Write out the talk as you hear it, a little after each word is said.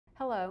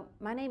Hello,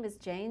 my name is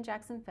Jane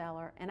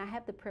Jackson-Fowler, and I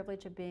have the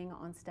privilege of being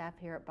on staff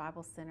here at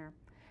Bible Center.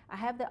 I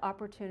have the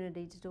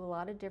opportunity to do a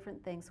lot of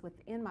different things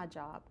within my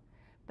job,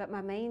 but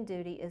my main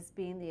duty is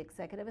being the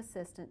executive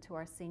assistant to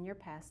our senior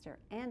pastor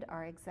and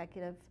our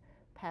executive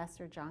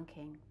pastor, John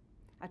King.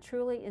 I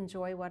truly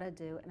enjoy what I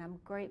do, and I'm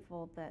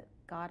grateful that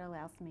God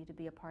allows me to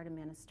be a part of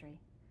ministry.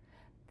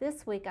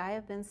 This week I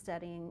have been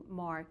studying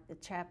Mark, the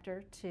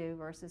chapter 2,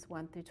 verses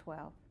 1 through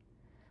 12.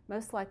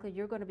 Most likely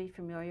you're going to be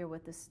familiar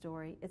with this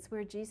story. It's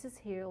where Jesus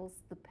heals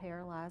the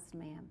paralyzed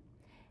man.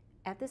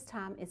 At this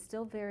time, it's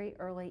still very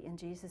early in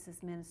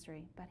Jesus'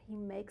 ministry, but he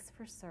makes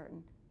for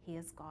certain he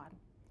is God.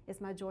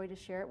 It's my joy to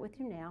share it with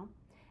you now,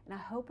 and I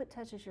hope it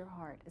touches your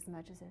heart as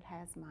much as it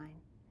has mine.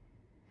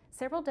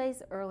 Several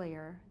days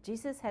earlier,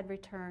 Jesus had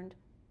returned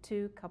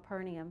to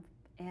Capernaum,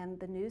 and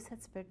the news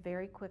had spread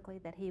very quickly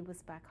that he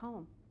was back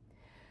home.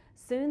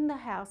 Soon the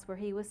house where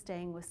he was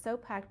staying was so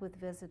packed with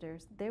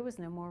visitors, there was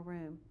no more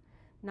room,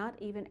 not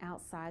even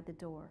outside the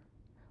door.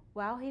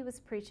 While he was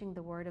preaching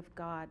the word of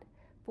God,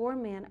 4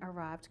 men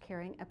arrived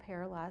carrying a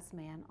paralyzed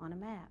man on a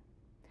mat.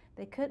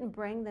 They couldn't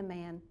bring the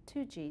man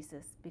to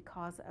Jesus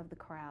because of the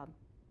crowd.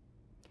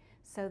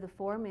 So the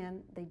 4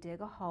 men, they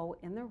dig a hole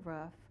in the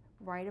roof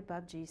right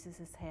above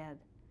Jesus' head.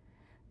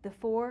 The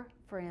 4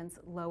 friends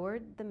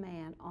lowered the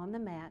man on the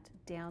mat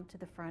down to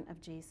the front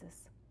of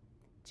Jesus.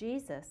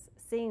 Jesus,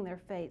 seeing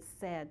their faith,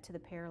 said to the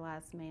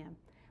paralyzed man,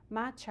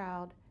 "My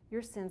child,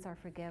 your sins are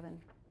forgiven."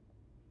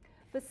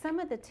 But some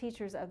of the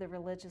teachers of the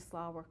religious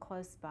law were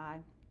close by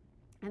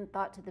and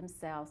thought to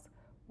themselves,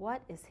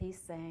 "What is he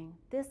saying?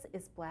 This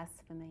is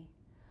blasphemy.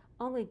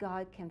 Only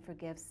God can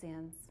forgive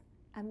sins."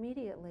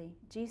 Immediately,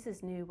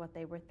 Jesus knew what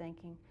they were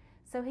thinking,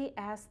 so he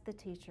asked the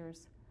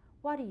teachers,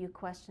 "Why do you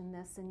question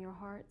this in your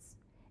hearts?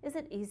 Is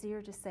it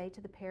easier to say to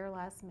the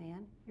paralyzed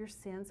man, 'Your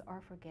sins are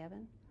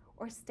forgiven,'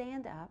 or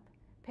stand up,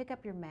 pick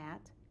up your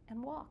mat,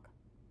 and walk?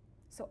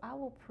 So I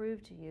will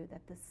prove to you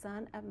that the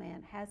Son of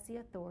Man has the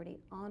authority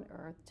on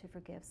earth to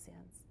forgive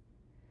sins."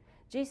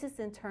 Jesus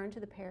then turned to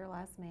the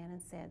paralyzed man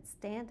and said,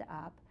 "Stand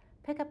up,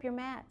 pick up your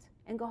mat,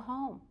 and go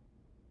home."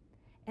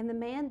 And the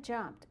man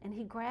jumped, and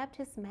he grabbed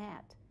his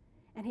mat,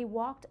 and he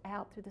walked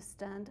out through the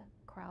stunned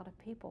crowd of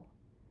people.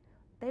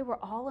 They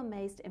were all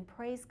amazed and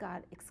praised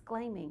God,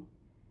 exclaiming,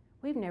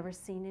 "We've never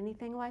seen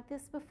anything like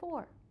this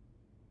before."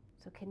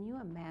 So can you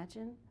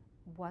imagine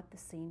what the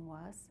scene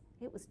was?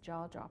 It was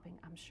jaw-dropping,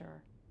 I'm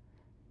sure.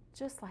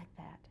 Just like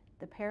that,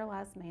 the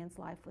paralyzed man's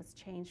life was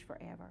changed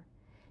forever.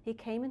 He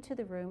came into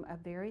the room a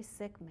very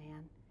sick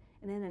man,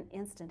 and in an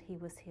instant he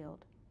was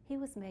healed. He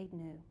was made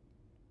new.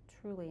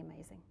 Truly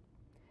amazing.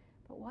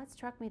 But what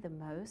struck me the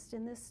most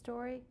in this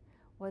story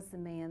was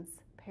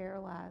the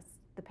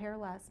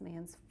paralyzed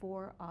man's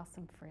 4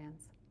 awesome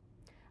friends.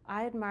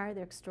 I admire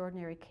their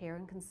extraordinary care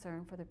and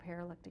concern for their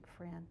paralytic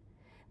friend.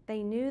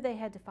 They knew they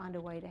had to find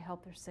a way to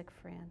help their sick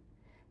friend.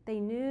 They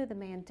knew the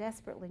man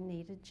desperately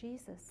needed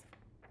Jesus.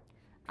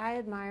 I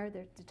admire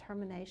their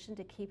determination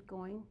to keep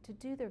going, to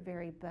do their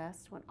very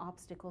best when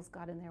obstacles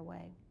got in their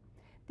way.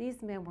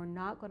 These men were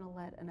not going to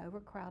let an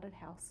overcrowded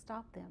house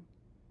stop them.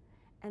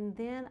 And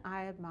then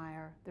I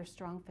admire their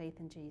strong faith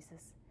in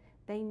Jesus.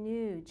 They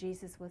knew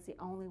Jesus was the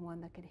only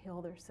one that could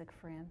heal their sick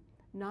friend,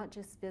 not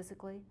just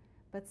physically,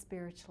 but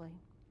spiritually.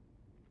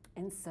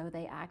 And so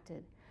they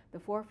acted. The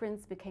 4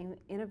 friends became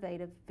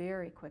innovative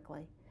very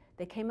quickly.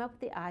 They came up with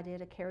the idea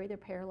to carry their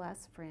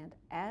paralyzed friend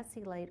as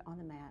he laid on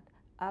the mat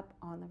up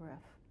on the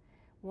roof.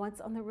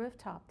 Once on the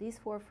rooftop, these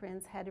 4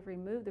 friends had to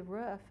remove the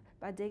roof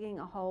by digging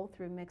a hole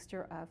through a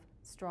mixture of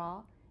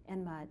straw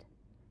and mud.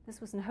 This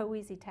was no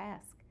easy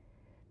task.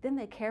 Then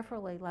they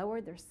carefully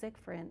lowered their sick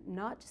friend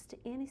not just to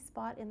any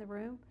spot in the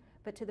room,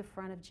 but to the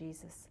front of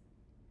Jesus.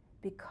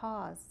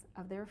 Because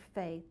of their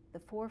faith, the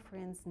 4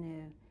 friends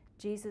knew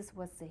Jesus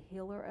was the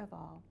healer of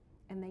all,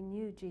 and they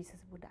knew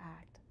Jesus would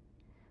act.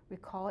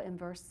 Recall in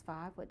verse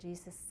 5 what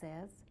Jesus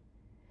says.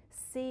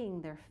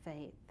 Seeing their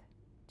faith,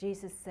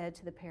 Jesus said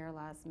to the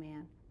paralyzed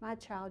man, "My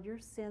child, your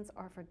sins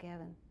are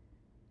forgiven.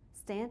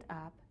 Stand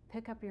up,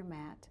 pick up your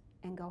mat,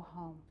 and go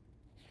home."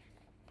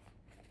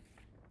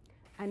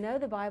 I know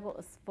the Bible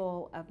is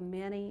full of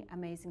many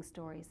amazing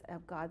stories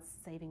of God's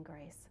saving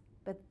grace,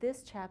 but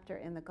this chapter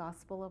in the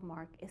Gospel of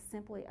Mark is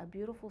simply a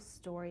beautiful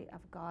story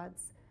of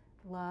God's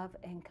love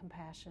and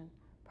compassion,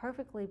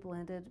 perfectly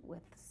blended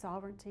with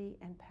sovereignty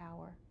and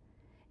power.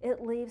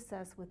 It leaves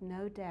us with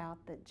no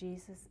doubt that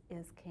Jesus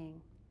is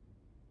King.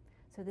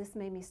 So this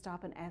made me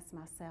stop and ask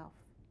myself,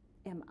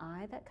 am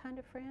I that kind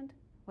of friend?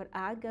 Would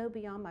I go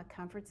beyond my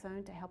comfort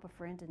zone to help a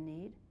friend in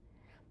need?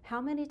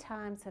 How many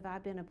times have I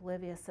been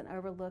oblivious and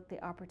overlooked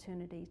the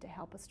opportunity to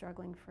help a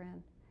struggling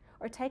friend,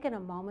 or taken a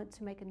moment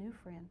to make a new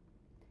friend?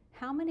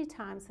 How many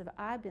times have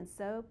I been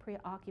so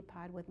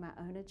preoccupied with my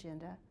own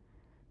agenda,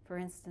 for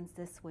instance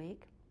this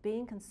week,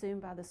 being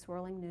consumed by the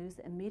swirling news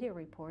and media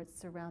reports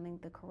surrounding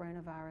the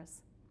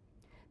coronavirus,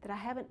 that I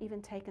haven't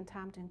even taken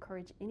time to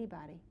encourage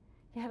anybody,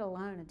 yet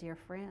alone a dear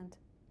friend?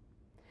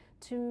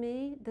 To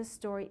me, this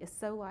story is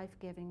so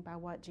life-giving by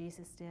what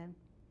Jesus did.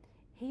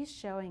 He's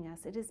showing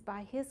us it is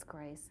by His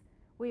grace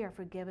We are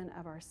forgiven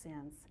of our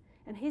sins.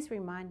 And He's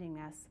reminding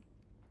us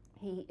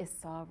He is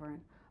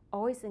sovereign,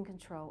 always in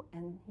control,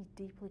 and He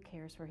deeply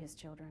cares for His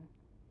children.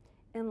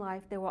 In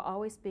life, there will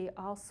always be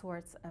all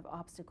sorts of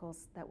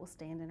obstacles that will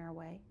stand in our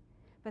way.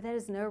 But that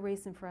is no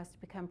reason for us to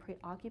become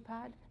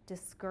preoccupied,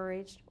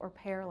 discouraged, or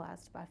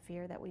paralyzed by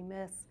fear that we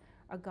miss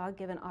our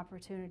God-given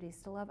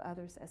opportunities to love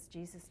others as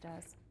Jesus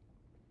does.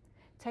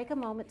 Take a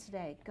moment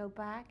today, go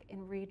back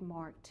and read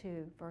Mark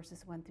 2,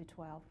 verses 1 through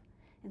 12,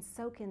 and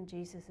soak in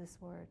Jesus'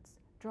 words.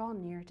 Draw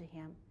near to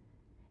Him,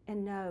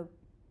 and know,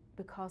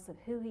 because of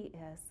who He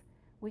is,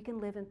 we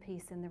can live in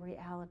peace in the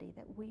reality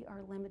that we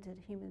are limited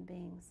human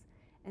beings,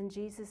 and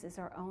Jesus is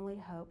our only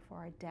hope for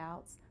our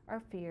doubts, our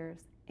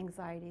fears,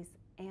 anxieties,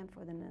 and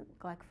for the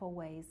neglectful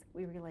ways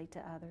we relate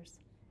to others.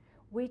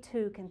 We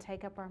too can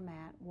take up our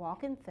mat,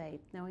 walk in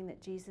faith, knowing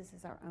that Jesus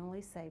is our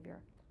only Savior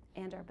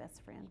and our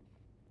best friend.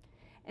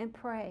 And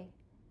pray,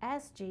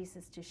 ask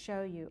Jesus to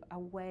show you a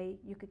way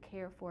you could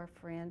care for a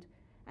friend,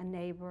 a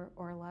neighbor,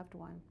 or a loved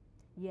one.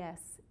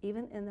 Yes,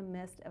 even in the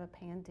midst of a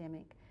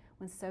pandemic,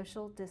 when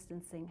social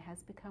distancing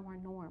has become our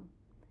norm,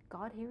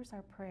 God hears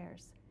our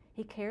prayers.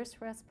 He cares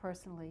for us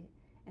personally,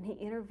 and He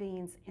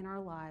intervenes in our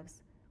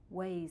lives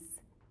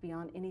ways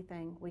beyond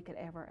anything we could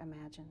ever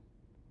imagine.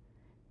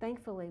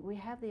 Thankfully, we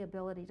have the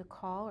ability to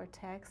call or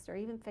text or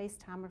even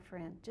FaceTime a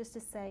friend just to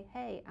say,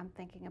 hey, I'm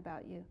thinking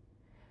about you.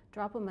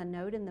 Drop them a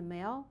note in the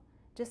mail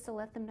just to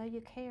let them know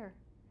you care.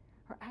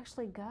 Or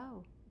actually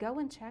go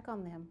and check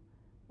on them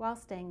while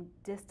staying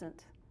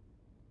distant,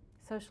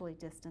 socially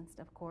distanced,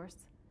 of course.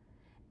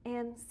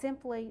 And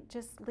simply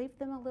just leave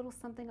them a little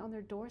something on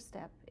their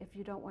doorstep if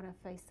you don't want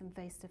to face them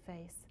face to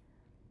face,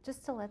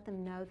 just to let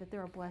them know that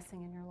they're a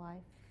blessing in your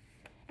life.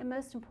 And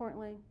most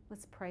importantly,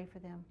 let's pray for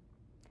them.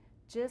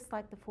 Just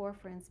like the four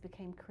friends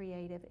became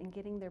creative in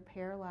getting their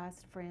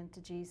paralyzed friend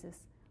to Jesus,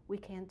 we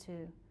can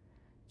too.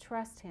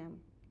 Trust Him.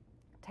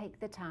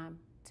 Take the time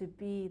to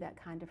be that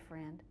kind of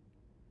friend,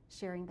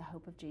 sharing the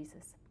hope of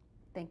Jesus.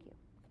 Thank you.